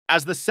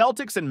As the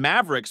Celtics and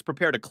Mavericks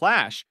prepare to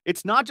clash,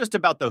 it's not just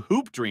about the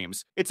hoop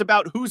dreams, it's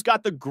about who's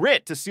got the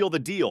grit to seal the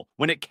deal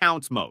when it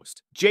counts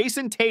most.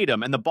 Jayson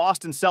Tatum and the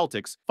Boston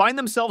Celtics find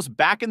themselves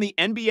back in the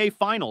NBA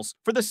Finals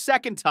for the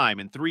second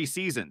time in 3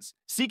 seasons,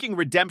 seeking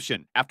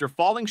redemption after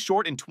falling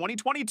short in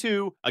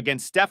 2022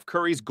 against Steph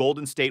Curry's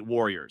Golden State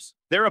Warriors.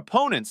 Their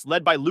opponents,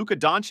 led by Luka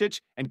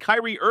Doncic and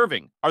Kyrie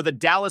Irving, are the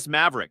Dallas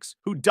Mavericks,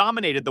 who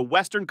dominated the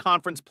Western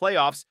Conference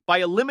playoffs by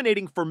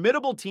eliminating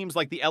formidable teams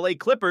like the LA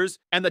Clippers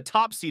and the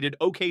top-seeded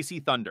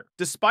OKC Thunder.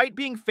 Despite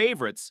being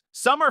favorites,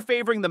 some are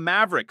favoring the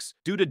Mavericks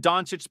due to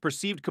Doncic's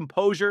perceived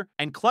composure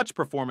and clutch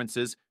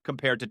performances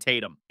compared to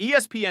Tatum.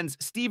 ESPN's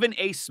Stephen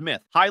A.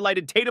 Smith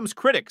highlighted Tatum's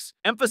critics,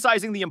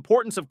 emphasizing the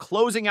importance of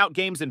closing out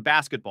games in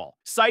basketball,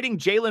 citing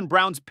Jaylen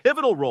Brown's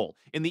pivotal role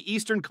in the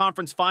Eastern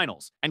Conference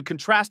Finals, and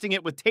contrasting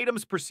it with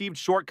Tatum's perceived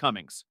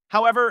shortcomings.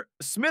 However,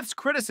 Smith's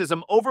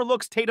criticism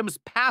overlooks Tatum's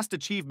past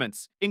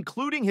achievements,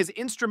 including his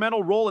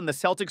instrumental role in the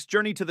Celtics'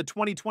 journey to the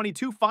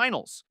 2022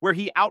 Finals, where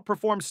he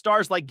outperformed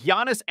stars like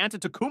Giannis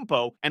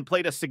Antetokounmpo and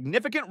played a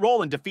significant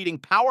role in defeating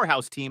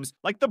powerhouse teams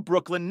like the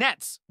Brooklyn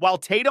Nets. While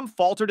Tatum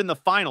faltered in the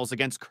finals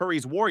against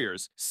Curry's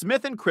Warriors,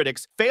 Smith and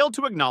critics failed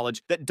to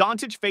acknowledge that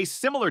Doncic faced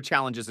similar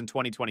challenges in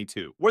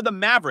 2022, where the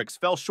Mavericks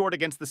fell short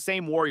against the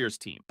same Warriors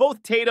team.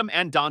 Both Tatum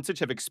and Doncic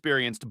have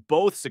experienced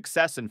both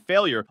success and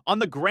failure on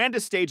the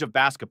grandest stage of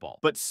basketball,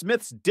 but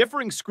Smith's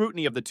differing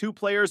scrutiny of the two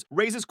players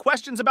raises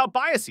questions about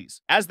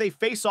biases. As they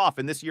face off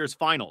in this year's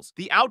finals,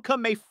 the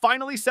outcome may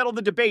finally settle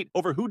the debate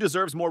over who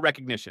deserves more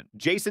recognition.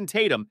 Jayson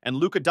Tatum and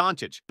Luka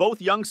Doncic,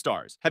 both young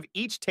stars, have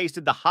each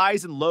tasted the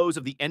highs and lows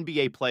of the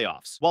NBA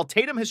playoffs. While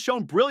Tatum has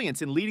shown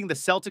brilliance in leading the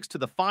Celtics to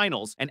the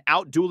finals and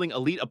outdueling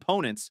elite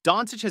opponents,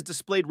 Doncic has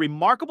displayed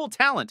remarkable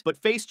talent but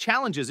faced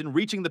challenges in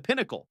reaching the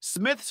pinnacle.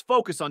 Smith's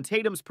focus on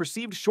Tatum's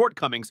perceived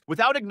shortcomings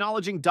without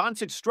acknowledging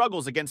Doncic's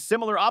struggles against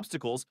similar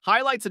obstacles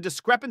highlights a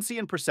discrepancy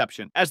in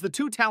perception. As the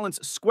two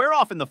talents square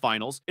off in the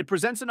finals, it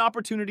presents an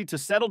opportunity to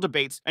settle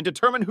debates and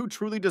determine who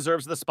truly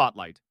deserves the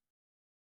spotlight.